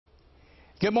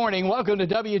Good morning. Welcome to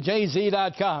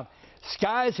WJZ.com.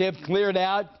 Skies have cleared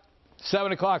out.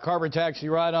 7 o'clock Harbor Taxi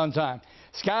right on time.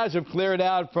 Skies have cleared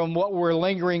out from what were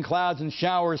lingering clouds and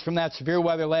showers from that severe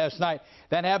weather last night.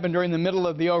 That happened during the middle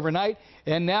of the overnight,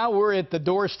 and now we're at the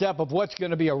doorstep of what's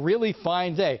going to be a really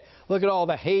fine day. Look at all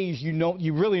the haze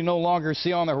you really no longer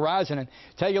see on the horizon, and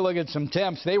take a look at some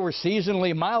temps. They were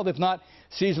seasonally mild, if not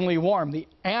seasonally warm. The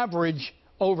average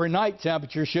overnight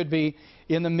temperature should be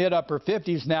in the mid-upper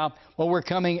 50s now. Well, we're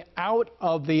coming out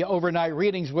of the overnight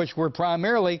readings, which were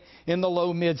primarily in the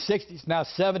low-mid 60s. Now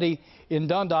 70 in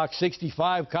Dundalk,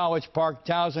 65 College Park,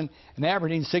 Towson, and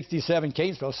Aberdeen, 67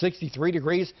 Catonsville, 63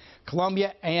 degrees,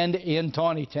 Columbia, and in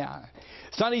Taneytown.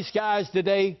 Sunny skies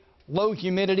today, low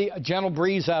humidity, a gentle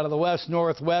breeze out of the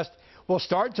west-northwest. We'll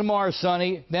start tomorrow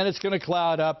sunny, then it's going to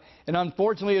cloud up, and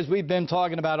unfortunately, as we've been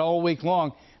talking about all week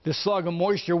long, the slug of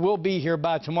moisture will be here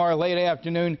by tomorrow late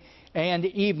afternoon and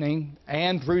evening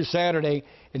and through Saturday.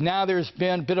 And now there's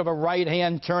been a bit of a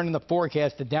right-hand turn in the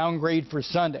forecast, a downgrade for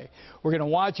Sunday. We're going to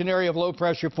watch an area of low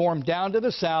pressure form down to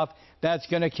the south. That's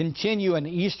going to continue an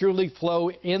easterly flow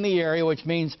in the area, which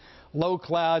means low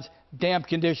clouds, damp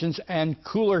conditions, and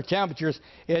cooler temperatures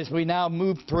as we now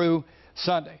move through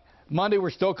Sunday. Monday, we're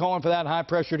still calling for that high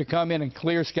pressure to come in and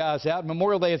clear skies out.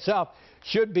 Memorial Day itself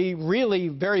should be really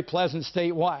very pleasant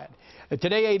statewide.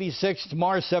 Today, 86,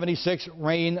 tomorrow, 76,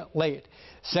 rain late.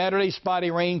 Saturday, spotty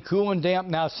rain, cool and damp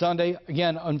now Sunday,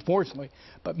 again, unfortunately.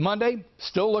 But Monday,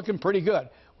 still looking pretty good,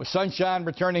 with sunshine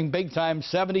returning big time,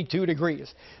 72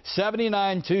 degrees.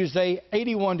 79 Tuesday,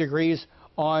 81 degrees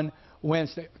on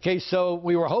Wednesday. Okay, so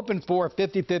we were hoping for a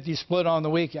 50-50 split on the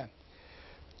weekend.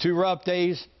 2 rough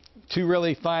days, 2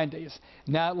 really fine days.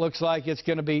 Now it looks like it's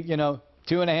going to be,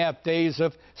 2.5 days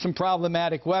of some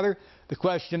problematic weather. The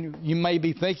question you may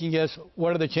be thinking is,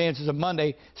 what are the chances of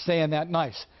Monday staying that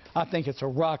nice? I think it's a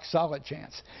rock-solid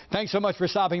chance. Thanks so much for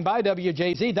stopping by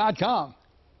WJZ.com.